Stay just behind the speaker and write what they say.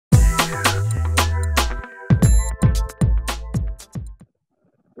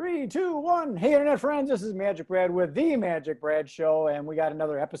Three, two, one. Hey, internet friends, this is MagicBrad with the MagicBrad Show, and we got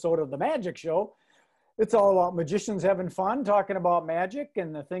another episode of the Magic Show. It's all about magicians having fun, talking about magic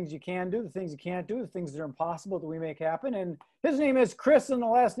and the things you can do, the things you can't do, the things that are impossible that we make happen. And his name is Chris, and the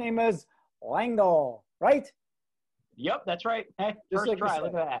last name is Lengyel, right? Yep, that's right. Hey, Just first like try,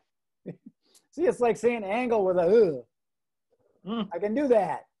 look at that. See, it's like saying angle with a I can do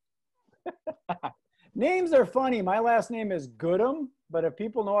that. Names are funny. My last name is Goodham, but if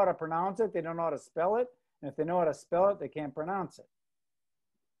people know how to pronounce it, they don't know how to spell it. And if they know how to spell it, they can't pronounce it.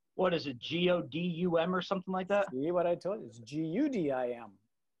 What is it, Godum or something like that? See what I told you? It's Gudim.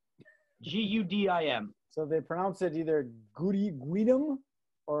 Gudim. So they pronounce it either Guidum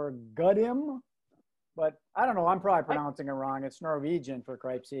or Gudim. But I don't know. I'm probably pronouncing it wrong. It's Norwegian, for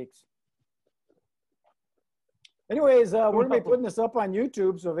Christ's sakes. Anyways, we're going to be putting this up on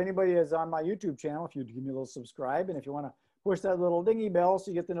YouTube. So if anybody is on my YouTube channel, if you'd give me a little subscribe, and if you want to push that little dingy bell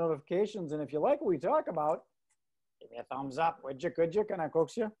so you get the notifications. And if you like what we talk about, give me a thumbs up. Would you, could you? Can I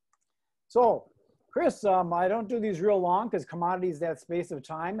coax you? So, Chris, I don't do these real long because commodity is that space of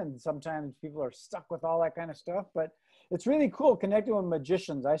time. And sometimes people are stuck with all that kind of stuff. But it's really cool connecting with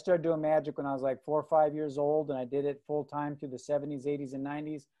magicians. I started doing magic when I was like 4 or 5 years old. And I did it full time through the 70s, 80s, and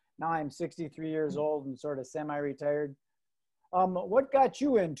 90s. Now I'm 63 years old and sort of semi-retired. What got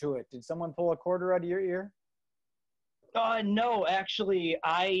you into it? Did someone pull a quarter out of your ear? No, actually,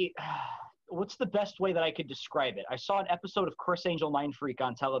 what's the best way that I could describe it? I saw an episode of Chris Angel Mind Freak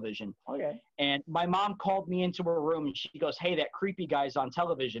on television. Okay. And my mom called me into her room and she goes, "Hey, that creepy guy's on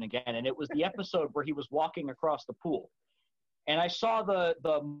television again." And it was the episode where he was walking across the pool. And I saw the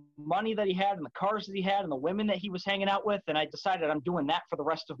money that he had and the cars that he had and the women that he was hanging out with. And I decided I'm doing that for the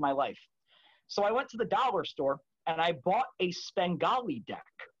rest of my life. So I went to the dollar store and I bought a Spengali deck.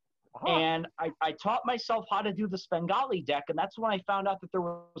 And I taught myself how to do the Spengali deck. And that's when I found out that there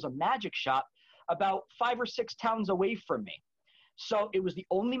was a magic shop about 5 or 6 towns away from me. So it was the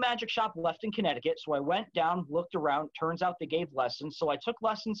only magic shop left in Connecticut. So I went down, looked around. Turns out they gave lessons. So I took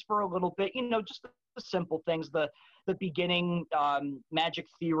lessons for a little bit, you know, just the simple things, the beginning magic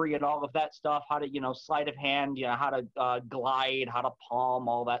theory and all of that stuff, how to, you know, sleight of hand, you know, how to glide, how to palm,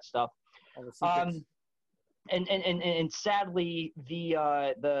 all that stuff. And sadly,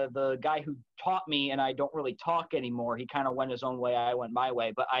 the guy who taught me, and I don't really talk anymore, he kind of went his own way, I went my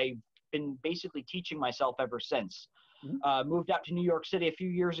way, but I've been basically teaching myself ever since. Moved out to New York City a few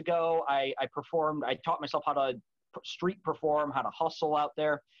years ago. I taught myself how to street perform, how to hustle out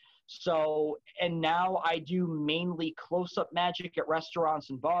there. So, and now I do mainly close-up magic at restaurants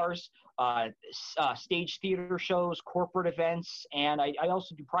and bars, stage theater shows, corporate events, and I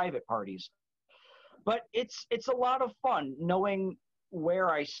also do private parties. But it's a lot of fun knowing where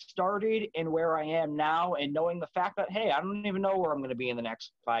I started and where I am now, and knowing the fact that, hey, I don't even know where I'm going to be in the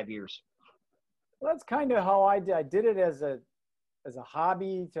next 5 years. Well, that's kind of how I did. I did it as a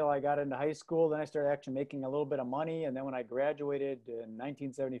hobby till I got into high school. Then I started actually making a little bit of money. And then when I graduated in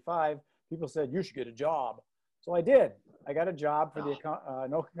 1975, people said, you should get a job. So I did. I got a job for the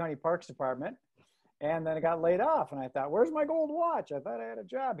Anoka County Parks Department. And then I got laid off. And I thought, where's my gold watch? I thought I had a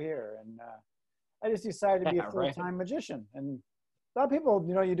job here. And I just decided to be a full-time magician. And a lot of people,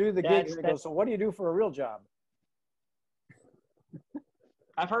 you know, you do the gig and they go, so what do you do for a real job?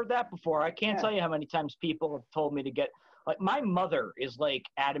 I've heard that before. I can't tell you how many times people have told me to get, like, my mother is like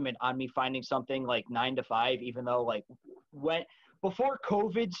adamant on me finding something like 9 to 5, even though like before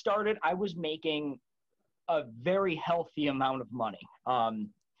COVID started, I was making a very healthy amount of money. And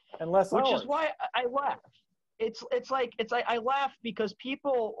less which hours. Is why I laugh. It's like I laugh because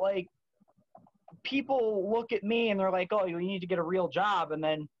people look at me and they're like, oh, you need to get a real job. And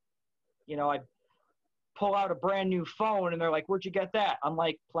then, you know, I pull out a brand new phone and they're like, where'd you get that? I'm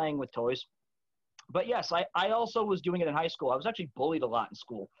like, playing with toys. But yes, I also was doing it in high school. I was actually bullied a lot in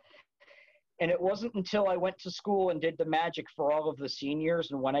school. And it wasn't until I went to school and did the magic for all of the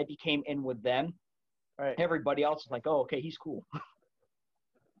seniors, and when I became in with them, everybody else was like, oh, okay, he's cool.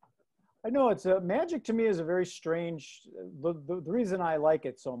 I know it's magic to me is a very strange, the reason I like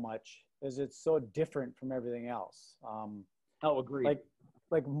it so much is it's so different from everything else. Agreed.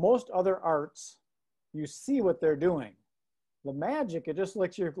 Like most other arts, you see what they're doing. The magic, it just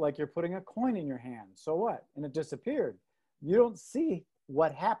looks like you're putting a coin in your hand. So what? And it disappeared. You don't see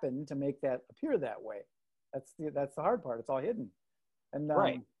what happened to make that appear that way. That's the hard part. It's all hidden. And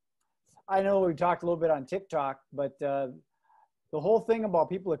I know we talked a little bit on TikTok, but the whole thing about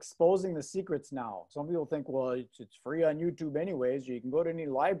people exposing the secrets now. Some people think, well, it's free on YouTube anyways. You can go to any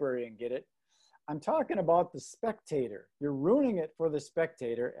library and get it. I'm talking about the spectator. You're ruining it for the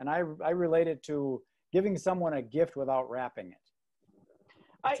spectator, and I relate it to giving someone a gift without wrapping it.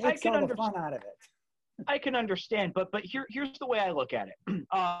 I can all the fun out of it. I can understand, but here's the way I look at it.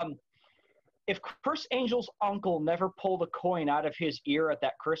 If Chris Angel's uncle never pulled a coin out of his ear at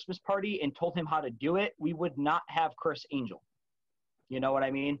that Christmas party and told him how to do it, we would not have Chris Angel. You know what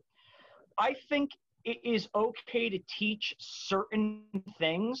I mean? I think it is okay to teach certain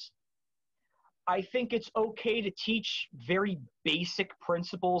things. I think it's okay to teach very basic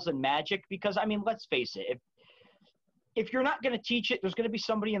principles in magic because, I mean, let's face it. If you're not going to teach it, there's going to be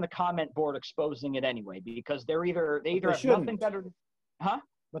somebody in the comment board exposing it anyway because they either have nothing better. Huh?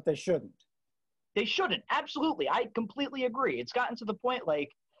 But they shouldn't. They shouldn't. Absolutely. I completely agree. It's gotten to the point like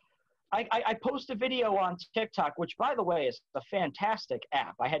I post a video on TikTok, which by the way is a fantastic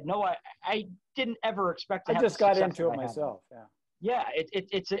app. I didn't ever expect to have. I just got into it myself. Yeah. Yeah.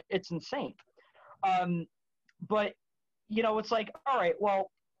 It's insane. But you know, it's like, all right,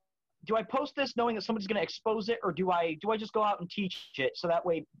 well, do I post this knowing that somebody's going to expose it, or do I just go out and teach it so that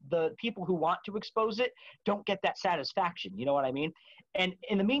way the people who want to expose it don't get that satisfaction? You know what I mean? And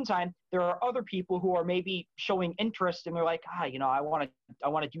in the meantime, there are other people who are maybe showing interest and they're like, you know, I want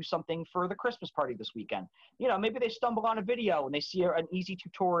to do something for the Christmas party this weekend. You know, maybe they stumble on a video and they see an easy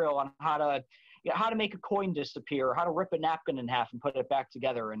tutorial on how to make a coin disappear, or how to rip a napkin in half and put it back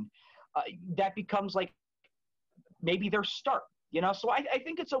together. And that becomes like maybe their start. You know, so I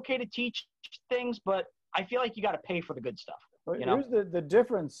think it's okay to teach things, but I feel like you got to pay for the good stuff. Well, you know? Here's the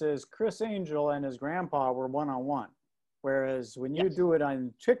difference is Chris Angel and his grandpa were one-on-one, whereas when you do it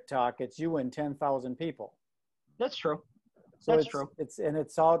on TikTok, it's you and 10,000 people. That's true. So that's true.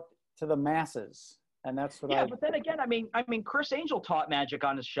 It's out to the masses, and that's what. Yeah, but then again, I mean, Chris Angel taught magic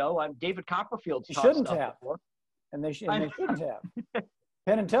on his show. David Copperfield taught shouldn't stuff have, before. and they shouldn't have.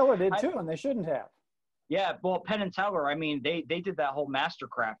 Penn and Teller did too, and they shouldn't have. Yeah, well, Penn and Teller, I mean, they did that whole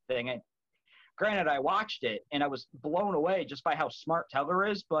Mastercraft thing. And granted, I watched it, and I was blown away just by how smart Teller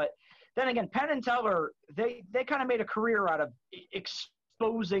is. But then again, Penn and Teller, they kind of made a career out of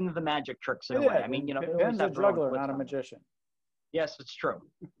exposing the magic tricks in a way. I mean, you know, Penn's a juggler, not a magician. Yes, it's true.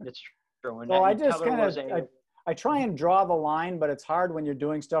 It's true. And so I just kind of I try and draw the line, but it's hard when you're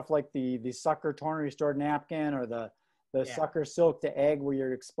doing stuff like the sucker torn restored napkin or the sucker silk to egg, where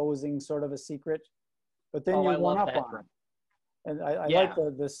you're exposing sort of a secret. But then you one up on it. And I like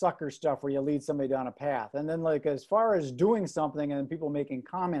the sucker stuff where you lead somebody down a path. And then like as far as doing something and people making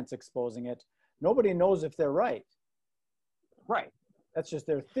comments exposing it, nobody knows if they're right. Right. That's just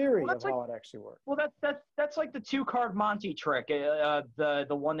their theory of how it actually works. Well, that's like the 2-card Monty trick, the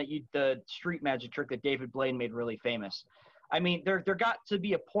one the street magic trick that David Blaine made really famous. I mean, there got to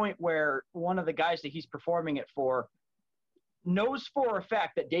be a point where one of the guys that he's performing it for knows for a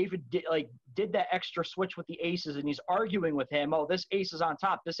fact that David did that extra switch with the aces, and he's arguing with him. Oh, this ace is on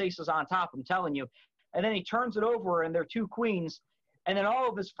top. This ace is on top. I'm telling you. And then he turns it over, and they're 2 queens. And then all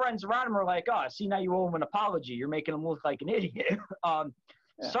of his friends around him are like, "Oh, see, now you owe him an apology. You're making him look like an idiot."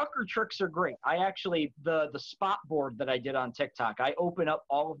 Sucker tricks are great. I actually the spot board that I did on TikTok, I open up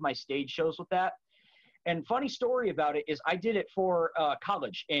all of my stage shows with that. And funny story about it is I did it for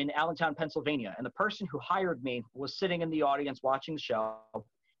college in Allentown, Pennsylvania. And the person who hired me was sitting in the audience watching the show,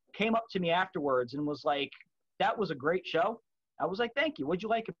 came up to me afterwards and was like, "That was a great show." I was like, "Thank you. What'd you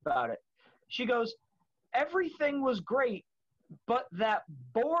like about it?" She goes, "Everything was great, but that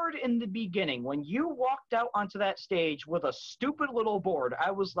board in the beginning, when you walked out onto that stage with a stupid little board, I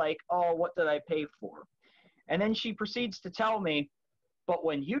was like, oh, what did I pay for?" And then she proceeds to tell me, "But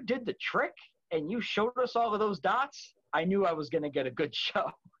when you did the trick and you showed us all of those dots, I knew I was going to get a good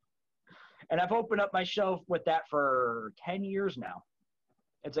show." And I've opened up my show with that for 10 years now.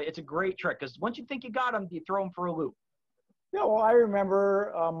 It's a great trick because once you think you got them, you throw them for a loop. Yeah, well, I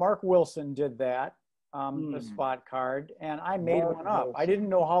remember Mark Wilson did that, the spot card, and I made one up. I didn't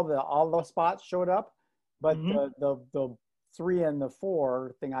know how all the spots showed up, but the 3 and the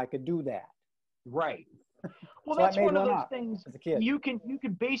 4 thing, I could do that. Right. Well, So that's one of those things. as a kid. You can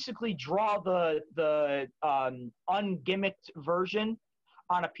basically draw the ungimmicked version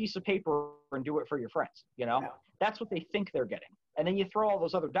on a piece of paper and do it for your friends. You know, that's what they think they're getting, and then you throw all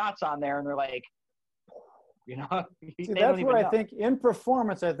those other dots on there, and they're like, you know. See, that's where I think in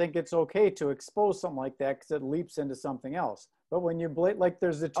performance, I think it's okay to expose something like that because it leaps into something else. But when you like,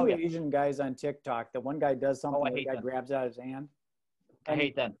 there's the 2 Asian guys on TikTok. The one guy does something, the guy grabs it out of his hand. I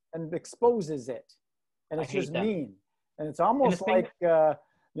hate them. And exposes it. And it's just mean. And it's almost like, you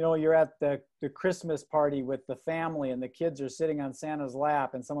know, you're at the Christmas party with the family and the kids are sitting on Santa's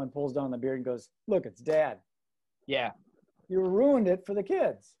lap and someone pulls down the beard and goes, "Look, it's Dad." Yeah. You ruined it for the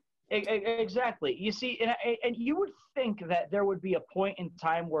kids. Exactly. You see, and you would think that there would be a point in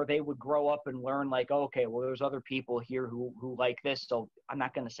time where they would grow up and learn, like, okay, well, there's other people here who like this, so I'm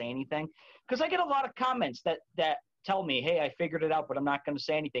not going to say anything. Because I get a lot of comments that tell me, hey, I figured it out, but I'm not going to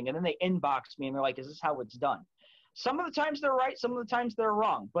say anything. And then they inbox me and they're like, is this how it's done? Some of the times they're right, some of the times they're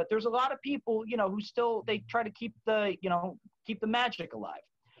wrong. But there's a lot of people, who still, they try to keep the magic alive.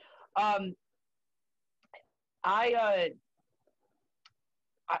 I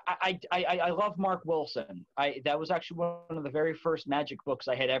love Mark Wilson. That was actually one of the very first magic books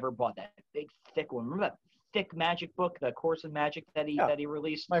I had ever bought. That big, thick one. Remember that thick magic book, the Course in Magic that he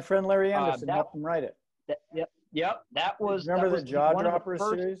released? My friend Larry Anderson helped him write it. Yep. That was. Remember that was the Jaw Dropper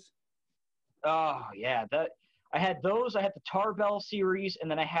series? Oh yeah, I had those. I had the Tarbell series,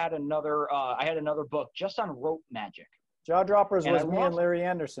 and then I had another book just on rope magic. Jaw Droppers was me and Larry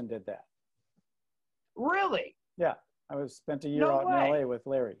Anderson did that. Really? Yeah. I spent a year out in LA with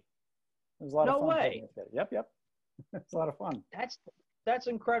Larry. It was a lot of fun. No way. Yep. It's a lot of fun. That's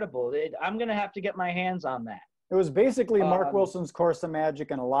incredible. I'm going to have to get my hands on that. It was basically Mark Wilson's Course in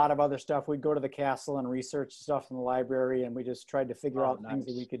Magic and a lot of other stuff. We'd go to the castle and research stuff in the library, and we just tried to figure out things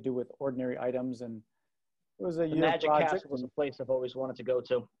that we could do with ordinary items. And it was a year Magic project. Castle was a place I've always wanted to go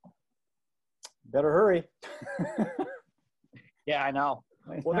to. Better hurry. Yeah, I know.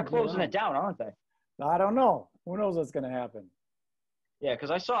 Well, they're closing it down, aren't they? I don't know. Who knows what's going to happen? Yeah,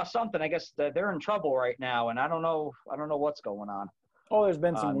 because I saw something. I guess they're in trouble right now, and I don't know what's going on. Oh, there's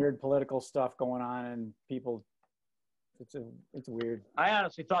been some weird political stuff going on, and people. It's weird. I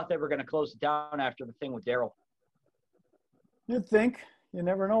honestly thought they were going to close it down after the thing with Daryl. You'd think. You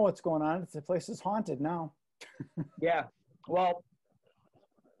never know what's going on. The place is haunted now. Yeah. Well,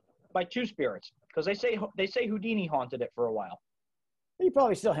 by two spirits, because they say Houdini haunted it for a while. He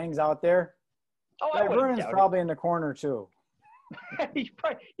probably still hangs out there. Oh, Vernon's probably in the corner too. You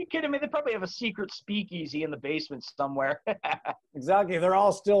kidding me? They probably have a secret speakeasy in the basement somewhere. Exactly. They're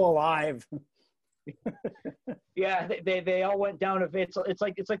all still alive. Yeah, they all went down to Vegas. It's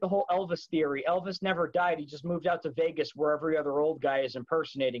like the whole Elvis theory. Elvis never died. He just moved out to Vegas where every other old guy is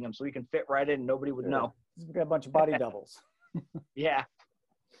impersonating him, so he can fit right in and nobody would know. He's got a bunch of body doubles. Yeah.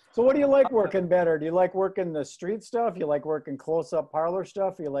 So what do you like working better? Do you like working the street stuff? You like working close-up parlor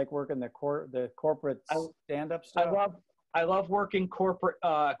stuff? You like working the corporate stand-up stuff? I love working corporate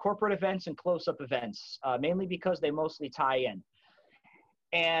events and close-up events, mainly because they mostly tie in.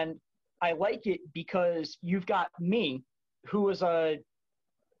 And I like it because you've got me, who is a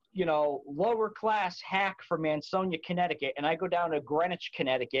lower class hack from Mansonia, Connecticut, and I go down to Greenwich,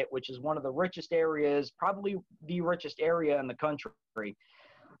 Connecticut, which is one of the richest areas, probably the richest area in the country.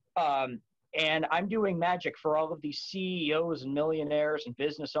 And I'm doing magic for all of these CEOs and millionaires and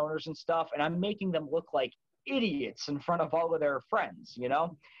business owners and stuff, and I'm making them look like idiots in front of all of their friends,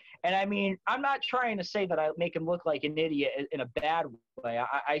 And I mean, I'm not trying to say that I make them look like an idiot in a bad way.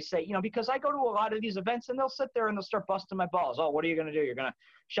 I say, because I go to a lot of these events and they'll sit there and they'll start busting my balls. Oh, what are you going to do? You're going to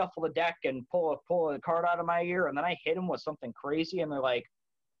shuffle the deck and pull a card out of my ear, and then I hit them with something crazy, and they're like,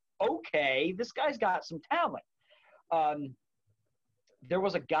 okay, this guy's got some talent. There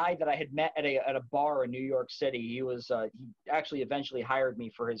was a guy that I had met at a bar in New York City. He actually eventually hired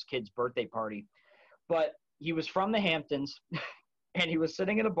me for his kid's birthday party, but he was from the Hamptons, and he was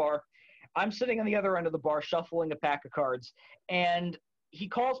sitting in a bar. I'm sitting on the other end of the bar shuffling a pack of cards, and he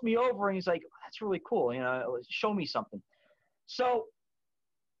calls me over and he's like, that's really cool. Show me something. So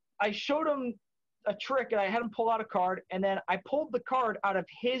I showed him a trick, and I had him pull out a card, and then I pulled the card out of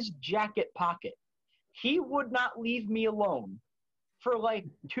his jacket pocket. He would not leave me alone for like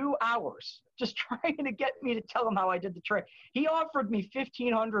 2 hours, just trying to get me to tell him how I did the trick. He offered me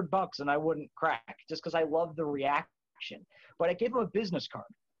 $1,500 and I wouldn't crack, just because I love the reaction. But I gave him a business card.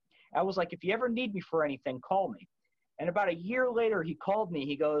 I was like, if you ever need me for anything, call me. And about a year later, he called me.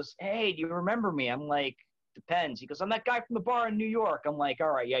 He goes, hey, do you remember me? I'm like, depends. He goes, I'm that guy from the bar in New York. I'm like, all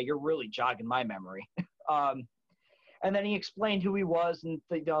right, yeah, you're really jogging my memory. And then he explained who he was, and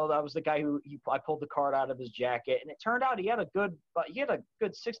that was the guy I pulled the card out of his jacket, and it turned out he had a good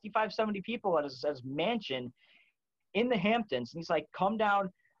 65, 70 people at his mansion in the Hamptons, and he's like, come down,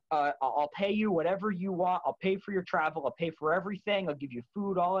 I'll pay you whatever you want, I'll pay for your travel, I'll pay for everything, I'll give you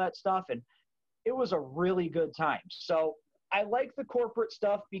food, all that stuff, and it was a really good time. So I like the corporate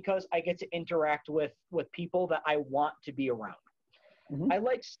stuff because I get to interact with people that I want to be around. Mm-hmm. I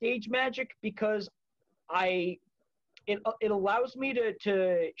like stage magic because it allows me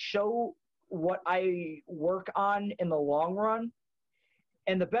to show what I work on in the long run.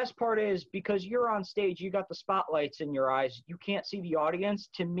 And the best part is, because you're on stage, you got the spotlights in your eyes, you can't see the audience.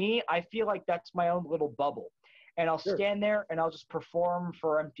 To me, I feel like that's my own little bubble. and I'll Sure. stand there and I'll just perform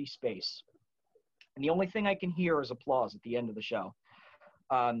for empty space. And the only thing I can hear is applause at the end of the show.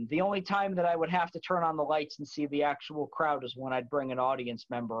 The only time that I would have to turn on the lights and see the actual crowd is when I'd bring an audience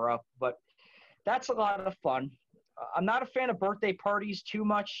member up. But that's a lot of fun. I'm not a fan of birthday parties too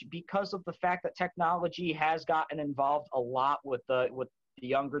much because of the fact that technology has gotten involved a lot with the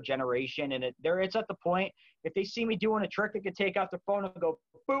younger generation. And it's at the point, if they see me doing a trick, they could take out their phone and go,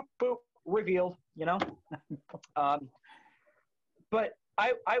 boop, boop, revealed, you know? But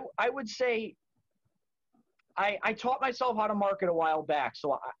I would say, I taught myself how to market a while back.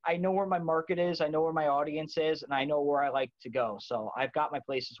 So I know where my market is, I know where my audience is, and I know where I like to go. So I've got my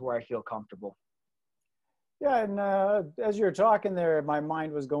places where I feel comfortable. Yeah, and as you were talking there, my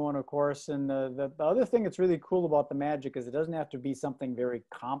mind was going, of course. And the other thing that's really cool about the magic is it doesn't have to be something very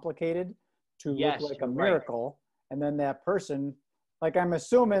complicated to Yes, look like a you're right. miracle. And then that person, like I'm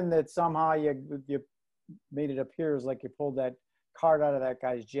assuming that somehow you made it appear as like you pulled that card out of that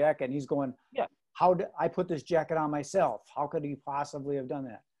guy's jacket, and he's going, Yeah. how did I put this jacket on myself? How could he possibly have done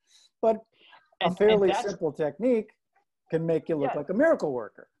that? But a And fairly that's, simple technique can make you look Yeah. like a miracle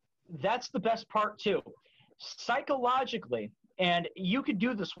worker. that's the best part too. Psychologically, and you could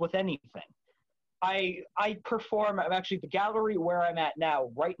do this with anything. I perform, actually the gallery where I'm at now,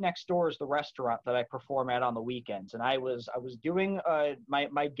 right next door is the restaurant that I perform at on the weekends. And I was doing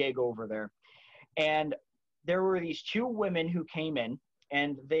my gig over there, and there were these two women who came in,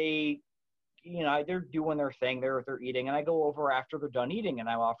 and they, you know, they're doing their thing, they're eating, and I go over after they're done eating and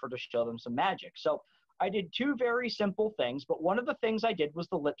I offer to show them some magic. So I did two very simple things, but one of the things I did was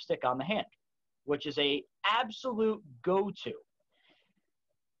the lipstick on the hand, which is a absolute go-to.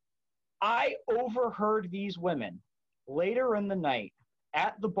 I overheard these women later in the night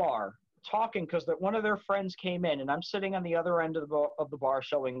at the bar talking because one of their friends came in, and I'm sitting on the other end of the bar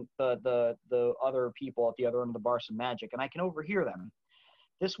showing the other people at the other end of the bar some magic, and I can overhear them.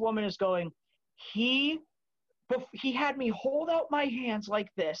 This woman is going, he had me hold out my hands like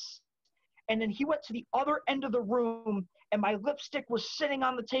this, and then he went to the other end of the room, and my lipstick was sitting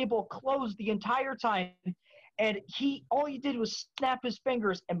on the table closed the entire time. And all he did was snap his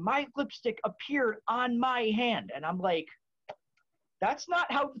fingers, and my lipstick appeared on my hand. And I'm like, that's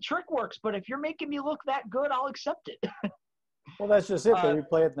not how the trick works, but if you're making me look that good, I'll accept it. Well, that's just it. They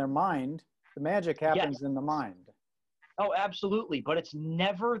replay it in their mind. The magic happens Yes. in the mind. Oh, absolutely. But it's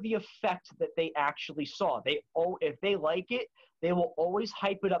never the effect that they actually saw. If they like it, they will always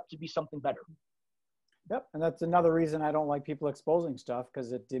hype it up to be something better. Yep, and that's another reason I don't like people exposing stuff,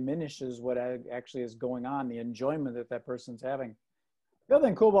 because it diminishes what actually is going on, the enjoyment that person's having. The other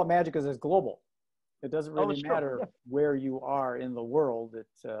thing cool about magic is it's global. It doesn't really matter where you are in the world.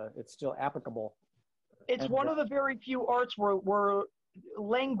 It's still applicable. It's one of the very few arts where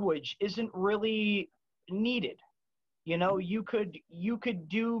language isn't really needed. You know, you could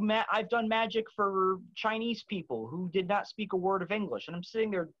do I've done magic for Chinese people who did not speak a word of English, and I'm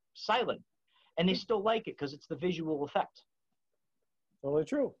sitting there silent, and they still like it because it's the visual effect. Totally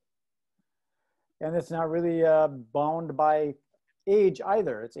true. And it's not really bound by age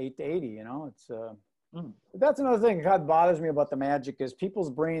either. It's 8 to 80, you know. That's another thing that bothers me about the magic is people's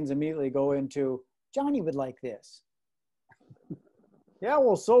brains immediately go into, Johnny would like this. Yeah,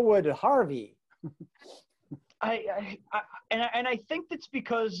 well, so would Harvey. I think that's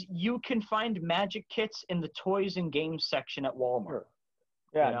because you can find magic kits in the toys and games section at Walmart. Sure.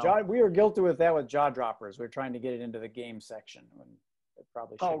 Yeah, you know? we were guilty with that with jaw droppers. We were trying to get it into the game section when it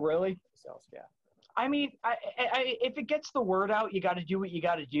probably should. Oh, really? Yeah. I mean, if it gets the word out, you got to do what you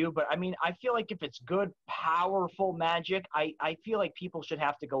got to do. But I mean, I feel like if it's good, powerful magic, I feel like people should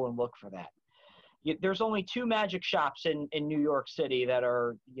have to go and look for that. There's only 2 magic shops in New York City that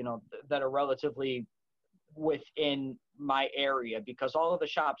are, you know, that are relatively within my area, because all of the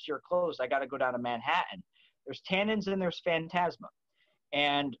shops here are closed. I got to go down to Manhattan. There's Tannins and there's Phantasma,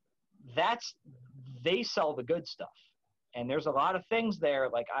 and they sell the good stuff. And there's a lot of things there.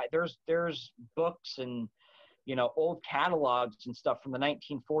 Like there's books and, you know, old catalogs and stuff from the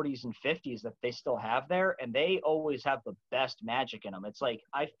 1940s and 50s that they still have there, and they always have the best magic in them. It's like,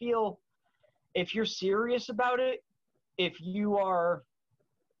 I feel if you're serious about it, if you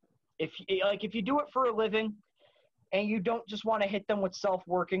do it for a living and you don't just want to hit them with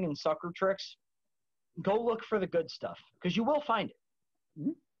self-working and sucker tricks, go look for the good stuff, because you will find it.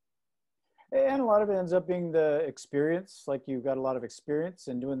 Mm-hmm. And a lot of it ends up being the experience. Like, you've got a lot of experience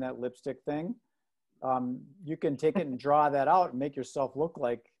in doing that lipstick thing. You can take it and draw that out and make yourself look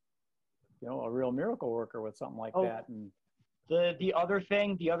like, you know, a real miracle worker with something like that. And the other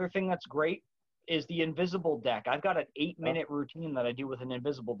thing that's great is the invisible deck. I've got an 8-minute routine that I do with an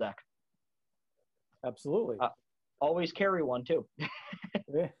invisible deck. Absolutely. Always carry one too.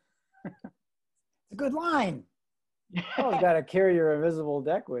 It's a good line. You always got to carry your invisible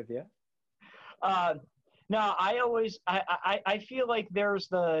deck with you. No, I feel like there's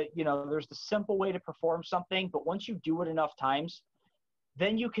the simple way to perform something, but once you do it enough times,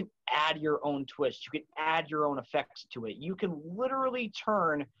 then you can add your own twist. You can add your own effects to it. You can literally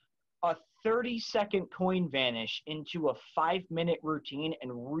turn a 30-second coin vanish into a 5-minute routine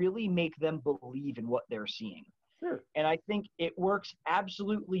and really make them believe in what they're seeing. Sure. And I think it works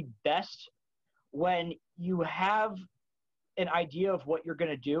absolutely best when you have an idea of what you're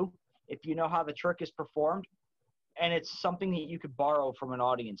going to do, if you know how the trick is performed, and it's something that you could borrow from an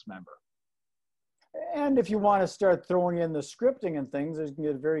audience member. And if you want to start throwing in the scripting and things, you can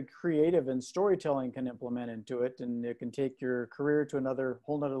get very creative, and storytelling can implement into it, and it can take your career to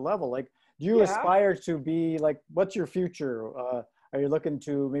whole nother level. Like, do you aspire to be like, what's your future? Are you looking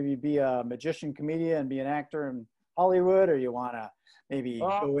to maybe be a magician, comedian, and be an actor in Hollywood, or you want to maybe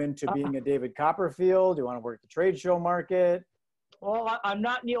go into being a David Copperfield? Do you want to work the trade show market? Well, I'm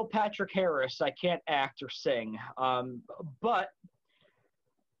not Neil Patrick Harris. I can't act or sing. But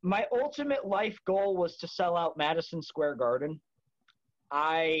my ultimate life goal was to sell out Madison Square Garden.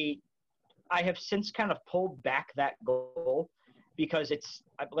 I have since kind of pulled back that goal because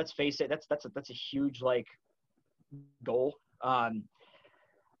let's face it, that's a huge goal.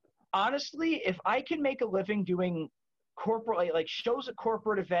 Honestly, if I can make a living doing corporate like shows at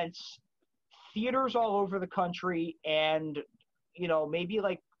corporate events, theaters all over the country, and maybe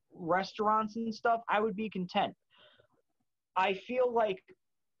like restaurants and stuff, I would be content. I feel like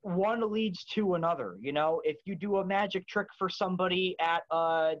one leads to another. If you do a magic trick for somebody at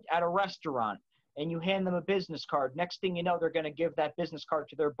a restaurant and you hand them a business card, next thing you know, they're going to give that business card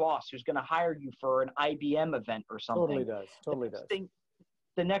to their boss, who's going to hire you for an IBM event or something. Totally does.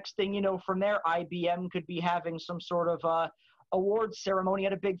 The next thing you know, from there, IBM could be having some sort of awards ceremony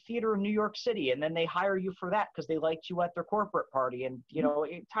at a big theater in New York City, and then they hire you for that because they liked you at their corporate party, and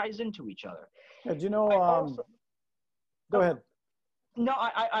it ties into each other. Yeah, do you know? Go ahead. No,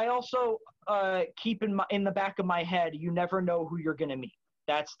 I also keep in the back of my head, you never know who you're going to meet.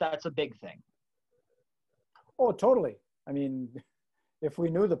 That's a big thing. Oh, totally. I mean, if we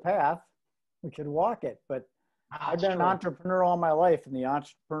knew the path, we could walk it. But I've been an entrepreneur all my life, and the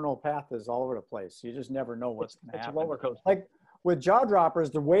entrepreneurial path is all over the place. You just never know what's going to happen. It's a roller coaster. Like with Jaw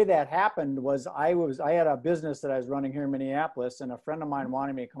Droppers, the way that happened was I had a business that I was running here in Minneapolis, and a friend of mine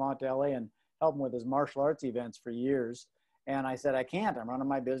wanted me to come out to LA and help him with his martial arts events for years. And I said, I can't. I'm running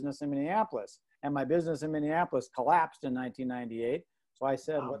my business in Minneapolis. And my business in Minneapolis collapsed in 1998. So I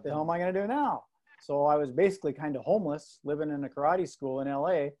said, what the hell am I going to do now? So I was basically kind of homeless, living in a karate school in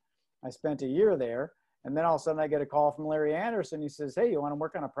LA. I spent a year there. And then all of a sudden I get a call from Larry Anderson. He says, hey, you want to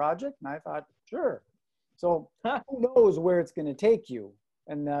work on a project? And I thought, sure. So who knows where it's going to take you?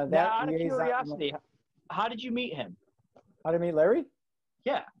 And that out of curiosity, how did you meet him? How did I meet Larry?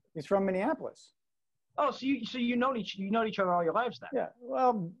 Yeah. He's from Minneapolis. Oh, so you know each other all your lives then? Yeah.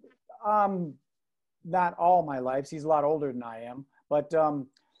 Well, not all my lives. He's a lot older than I am. But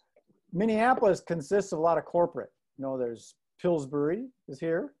Minneapolis consists of a lot of corporate. There's Pillsbury is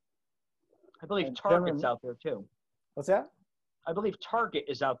here. I believe Target's out there too. What's that? I believe Target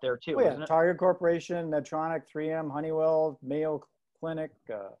is out there too. Oh, yeah. Isn't it? Target Corporation, Medtronic, 3M, Honeywell, Mayo Clinic,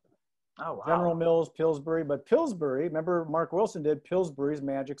 General Mills, Pillsbury. But Pillsbury, remember Mark Wilson did Pillsbury's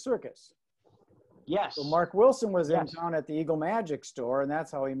Magic Circus. Yes. So Mark Wilson was in town at the Eagle Magic store, and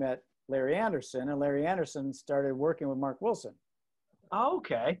that's how he met Larry Anderson. And Larry Anderson started working with Mark Wilson. Oh,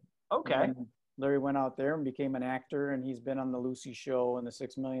 okay. And Larry went out there and became an actor, and he's been on the Lucy Show and the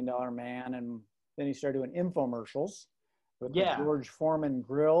 $6 Million Man, and then he started doing infomercials with the George Foreman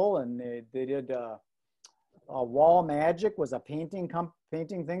Grill, and they did Wall Magic was a painting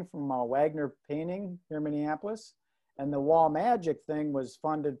thing from Wagner Painting here in Minneapolis. And the Wall Magic thing was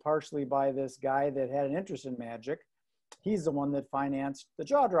funded partially by this guy that had an interest in magic. He's the one that financed the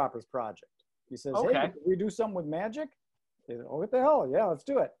Jaw Droppers project. He says, hey, can we do something with magic? They said, oh, what the hell? Yeah, let's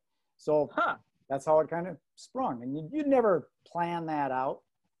do it. So that's how it kind of sprung. And you'd never plan that out.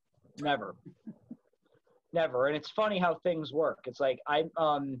 Never. Never. And it's funny how things work. It's like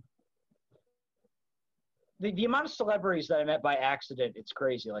the amount of celebrities that I met by accident, it's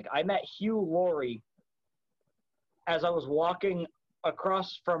crazy. Like I met Hugh Laurie as I was walking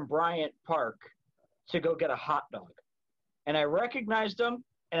across from Bryant Park to go get a hot dog. And I recognized him,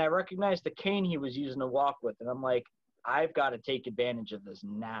 and I recognized the cane he was using to walk with. And I'm like, I've got to take advantage of this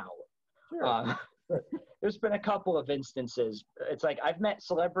now. Sure. there's been a couple of instances. It's like I've met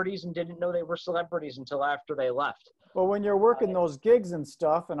celebrities and didn't know they were celebrities until after they left. Well, when you're working those gigs and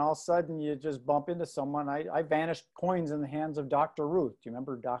stuff, and all of a sudden you just bump into someone, I vanished coins in the hands of Dr. Ruth. Do you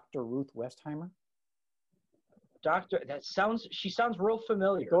remember Dr. Ruth Westheimer? She sounds real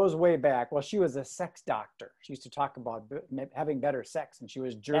familiar. It goes way back. Well, she was a sex doctor. She used to talk about having better sex, and she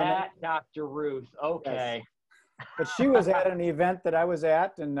was German. That Dr. Ruth, okay. Yes. But she was at an event that I was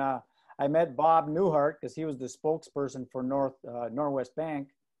at, and I met Bob Newhart because he was the spokesperson for Norwest Bank.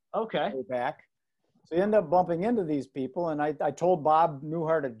 Okay. Way back. So you end up bumping into these people, and I told Bob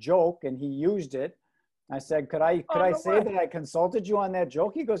Newhart a joke, and he used it. I said, could I say that I consulted you on that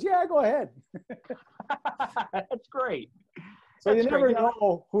joke? He goes, yeah, go ahead. That's great. So you never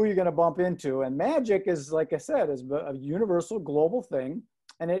know who you're going to bump into. And magic is, like I said, is a universal global thing.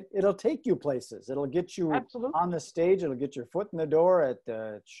 And it'll take you places. It'll get you on the stage. It'll get your foot in the door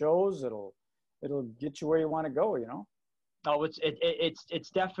at shows. It'll get you where you want to go, you know? Oh, it's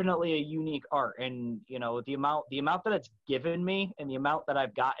definitely a unique art. And, you know, the amount that it's given me and the amount that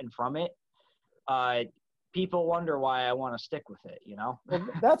I've gotten from it, people wonder why I want to stick with it, you know? Well,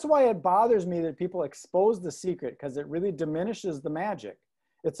 that's why it bothers me that people expose the secret, because it really diminishes the magic.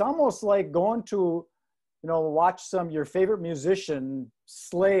 It's almost like going to, you know, watch your favorite musician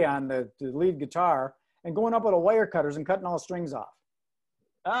slay on the lead guitar and going up with a wire cutters and cutting all the strings off.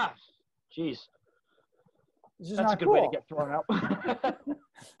 Ah, jeez. It's just That's not a good cool. way to get thrown out.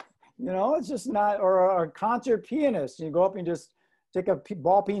 You know, it's just not, or a concert pianist, you go up and just take a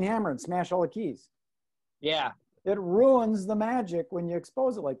ball peen hammer and smash all the keys. Yeah. It ruins the magic when you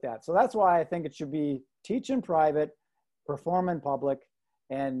expose it like that. So that's why I think it should be teach in private, perform in public,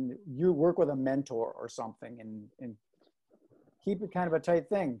 and you work with a mentor or something and keep it kind of a tight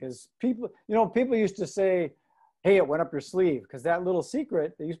thing. Because people used to say, hey, it went up your sleeve, because that little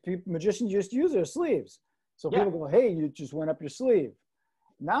secret, magicians used to use their sleeves. So people go, hey, you just went up your sleeve.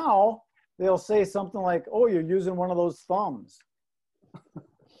 Now they'll say something like, oh, you're using one of those thumbs.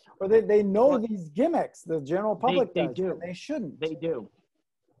 Or they know these gimmicks. The general public does. do. And they shouldn't. They do.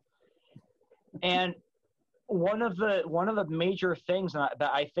 And one of the major things that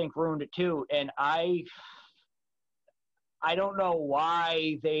I think ruined it too, and I don't know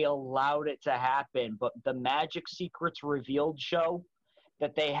why they allowed it to happen, but the Magic Secrets Revealed show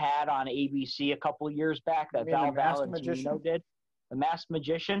that they had on ABC a couple of years back, that Val Valentino did, The Masked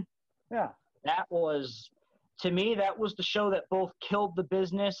Magician. Yeah. That was, to me, that was the show that both killed the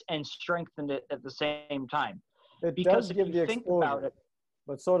business and strengthened it at the same time. It because does give if you you think exposure, about it,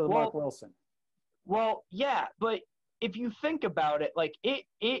 but so does Mark Wilson. Well, yeah, but if you think about it, like it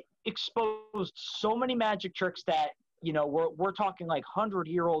exposed so many magic tricks that, you know, we're talking like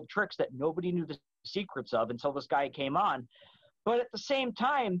 100-year-old tricks that nobody knew the secrets of until this guy came on. But at the same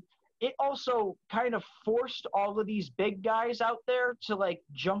time, it also kind of forced all of these big guys out there to like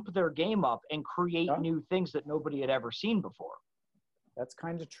jump their game up and create new things that nobody had ever seen before. That's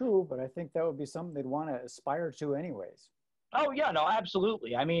kind of true, but I think that would be something they'd want to aspire to anyways. Oh yeah, no,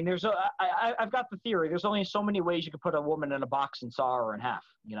 absolutely. I mean, I've got the theory. There's only so many ways you could put a woman in a box and saw her in half,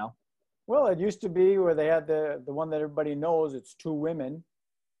 you know? Well, it used to be where they had the one that everybody knows, it's two women.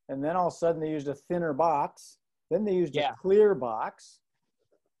 And then all of a sudden they used a thinner box. Then they used a clear box.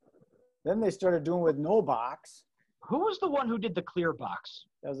 Then they started doing with no box. Who was the one who did the clear box?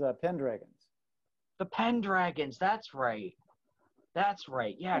 That was Pendragons. The Pendragons, that's right. That's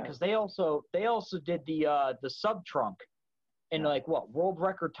right. Yeah, because they also did the sub trunk in like what, world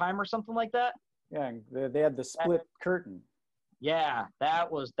record time or something like that. Yeah, and they had the split curtain. Yeah, that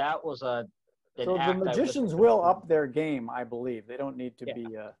was a. So the magicians will up their game, I believe. They don't need to be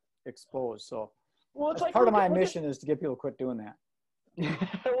exposed. So it's like part of my mission is to get people to quit doing that.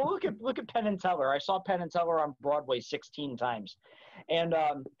 Well, look at Penn and Teller. I saw Penn and Teller on Broadway 16 times, and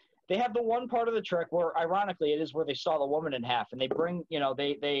they have the one part of the trick where, ironically, it is where they saw the woman in half, and they bring, you know,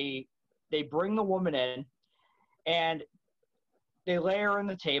 they bring the woman in, and they lay her on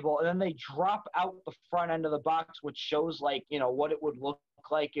the table, and then they drop out the front end of the box, which shows, like, you know, what it would look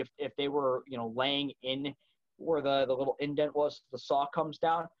like if they were, you know, laying in where the little indent was, the saw comes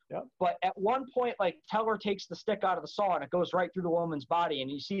down. Yep. But at one point, like, Teller takes the stick out of the saw and it goes right through the woman's body, and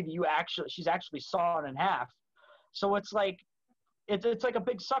you see that she's actually sawn in half. So it's like it's like a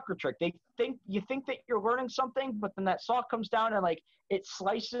big sucker trick. You think that you're learning something, but then that saw comes down and like it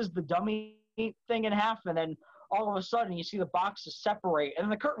slices the dummy thing in half, and then all of a sudden you see the boxes separate and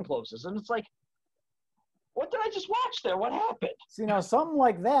then the curtain closes, and it's like, what did I just watch there? What happened? See, now something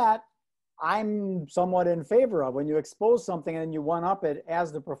like that I'm somewhat in favor of, when you expose something and you one-up it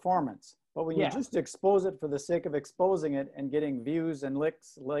as the performance. But when you just expose it for the sake of exposing it and getting views and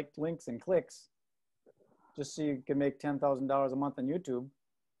links and clicks, just so you can make $10,000 a month on YouTube.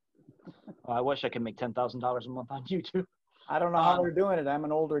 I wish I could make $10,000 a month on YouTube. I don't know how they're doing it. I'm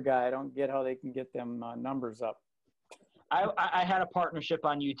an older guy. I don't get how they can get them numbers up. I had a partnership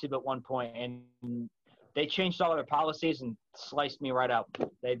on YouTube at one point, and they changed all their policies and sliced me right out.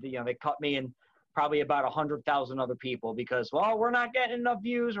 They cut me and probably about 100,000 other people because, well, we're not getting enough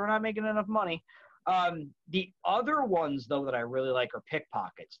views. We're not making enough money. The other ones, though, that I really like are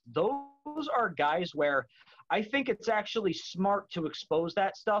pickpockets. Those are guys where I think it's actually smart to expose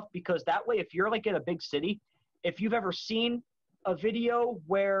that stuff because that way, if you're like in a big city, if you've ever seen a video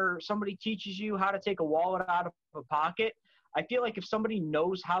where somebody teaches you how to take a wallet out of a pocket, I feel like if somebody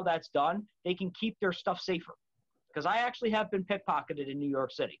knows how that's done, they can keep their stuff safer. Because I actually have been pickpocketed in New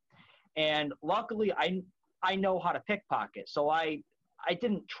York City. And luckily, I know how to pickpocket. So I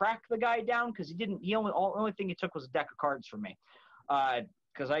didn't track the guy down because the only thing he took was a deck of cards from me.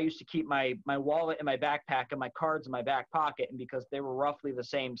 Because I used to keep my wallet in my backpack and my cards in my back pocket. And because they were roughly the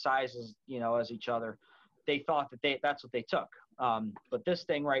same size as each other, they thought that that's what they took. But this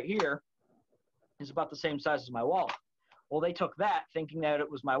thing right here is about the same size as my wallet. Well, they took that thinking that it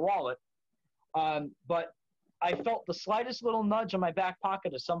was my wallet. But I felt the slightest little nudge in my back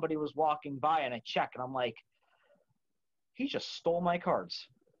pocket as somebody was walking by, and I check, and I'm like, he just stole my cards.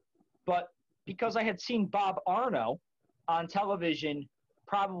 But because I had seen Bob Arno on television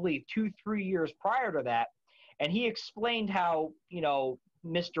probably 2-3 years prior to that, and he explained how,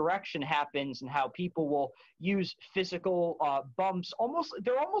 misdirection happens and how people will use physical bumps.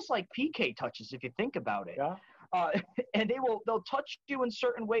 They're almost like PK touches if you think about it. Yeah. And they'll touch you in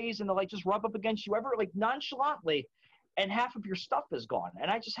certain ways and they'll like just rub up against you ever like nonchalantly, and half of your stuff is gone.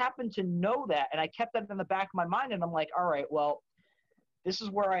 And I just happened to know that, and I kept that in the back of my mind, and I'm like, all right, well, this is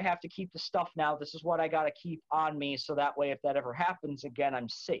where I have to keep the stuff now. This is what I got to keep on me, so that way if that ever happens again, I'm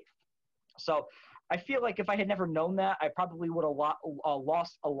safe. So I feel like if I had never known that, I probably would have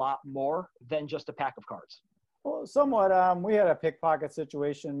lost a lot more than just a pack of cards. Well, somewhat. We had a pickpocket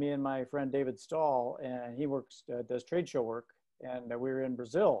situation, me and my friend David Stahl, and he does trade show work, and we were in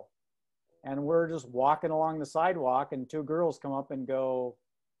Brazil. And we're just walking along the sidewalk, and two girls come up and go,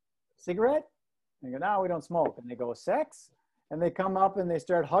 cigarette? And they go, no, we don't smoke. And they go, sex? And they come up and they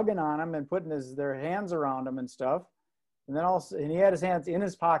start hugging on him and putting their hands around him and stuff. And then and he had his hands in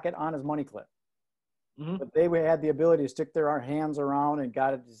his pocket on his money clip. Mm-hmm. But they had the ability to stick their hands around and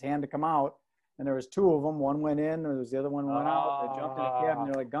got his hand to come out. And there was two of them. One went in, and the other one went out. They jumped in a cab, and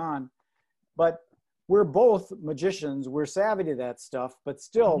they're like gone. But we're both magicians. We're savvy to that stuff. But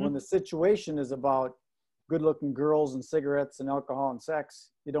still, when the situation is about good-looking girls and cigarettes and alcohol and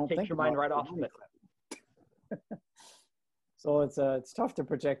sex, you don't think your mind right off of it. So it's tough to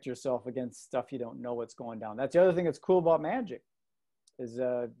protect yourself against stuff you don't know what's going down. That's the other thing that's cool about magic is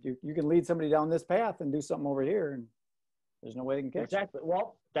you can lead somebody down this path and do something over here, and there's no way they can catch Exactly.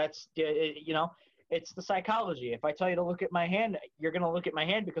 Well, that's, it's the psychology. If I tell you to look at my hand, you're going to look at my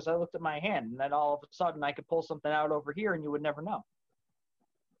hand because I looked at my hand. And then all of a sudden I could pull something out over here and you would never know.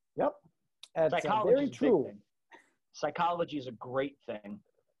 Yep. That's very true. Psychology is a great thing.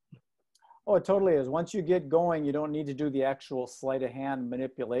 Oh, it totally is. Once you get going, you don't need to do the actual sleight of hand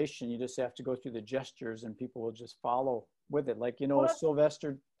manipulation. You just have to go through the gestures and people will just follow with it. Like,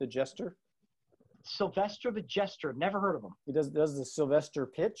 Sylvester the Jester? Sylvester the Jester. Never heard of him. He does the Sylvester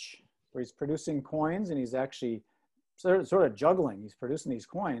pitch where he's producing coins and he's actually sort of juggling. He's producing these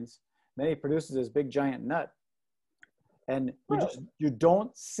coins. Then he produces this big giant nut. And you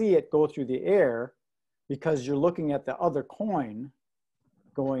don't see it go through the air because you're looking at the other coin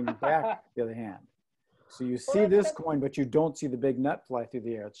going back the other hand. So you see this coin, but you don't see the big nut fly through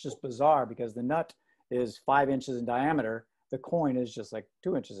the air. It's just bizarre because the nut is 5 inches in diameter. The coin is just like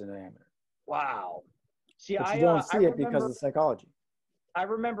 2 inches in diameter. Wow. See, but you don't see it because of the psychology. I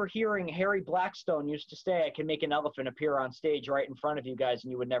remember hearing Harry Blackstone used to say, I can make an elephant appear on stage right in front of you guys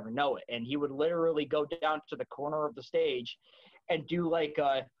and you would never know it. And he would literally go down to the corner of the stage and do like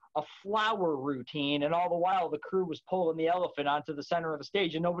a flower routine. And all the while the crew was pulling the elephant onto the center of the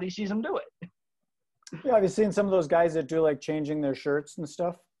stage and nobody sees him do it. Yeah, have you seen some of those guys that do like changing their shirts and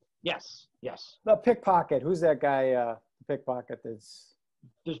stuff? Yes, yes. The pickpocket. Who's that guy, pickpocket that's...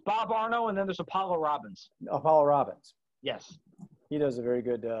 There's Bob Arno and then there's Apollo Robbins. Apollo Robbins. Yes. He does a very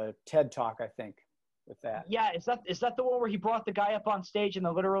good TED Talk, I think, with that. Yeah, is that the one where he brought the guy up on stage and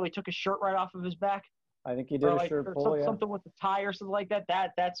then literally took his shirt right off of his back? I think he did a shirt pull, yeah. Something with the tie or something like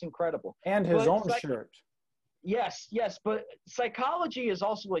that. That's incredible. And his own shirt. Yes, but psychology is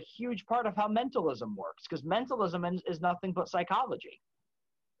also a huge part of how mentalism works because mentalism is nothing but psychology.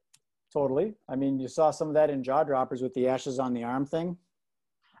 Totally. I mean, you saw some of that in Jaw Droppers with the ashes on the arm thing.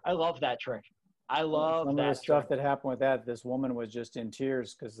 I love that trick. I love some that of the stuff that happened with that. This woman was just in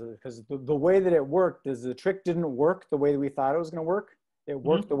tears because the way that it worked is the trick didn't work the way that we thought it was going to work. It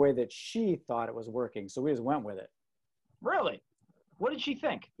worked the way that she thought it was working. So we just went with it. Really? What did she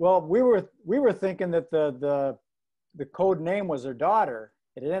think? Well, we were thinking that the code name was her daughter.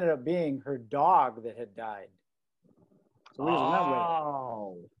 It ended up being her dog that had died. So we just went with it.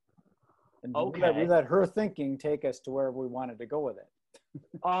 Oh. And Okay. we let her thinking take us to where we wanted to go with it.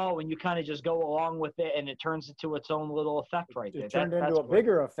 Oh, and you kind of just go along with it, and it turns into its own little effect right there. It turned into a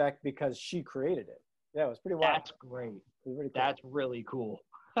bigger effect because she created it. Yeah, it was pretty wild. That's great. Really cool. That's really cool.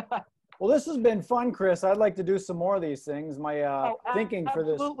 Well, this has been fun, Chris. I'd like to do some more of these things. My thinking for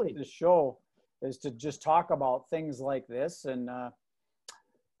this show is to just talk about things like this, and I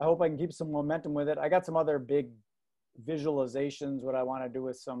hope I can keep some momentum with it. I got some other big visualizations, what I want to do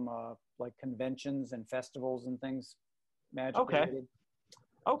with some like conventions and festivals and things, magic related.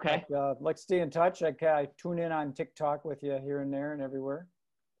 Okay. But, like stay in touch. I tune in on TikTok with you here and there and everywhere.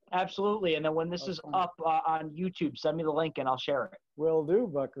 Absolutely. And then when this is up on YouTube, send me the link and I'll share it. Will do,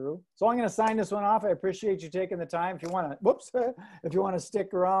 Buckaroo. So I'm going to sign this one off. I appreciate you taking the time. If you want to, if you want to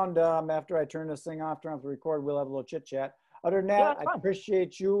stick around after I turn this thing off, turn off the record, we'll have a little chit chat. Other than that, I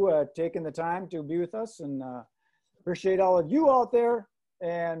appreciate you taking the time to be with us, and appreciate all of you out there.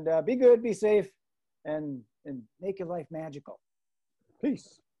 And be good, be safe, and make your life magical.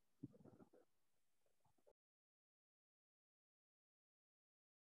 Peace.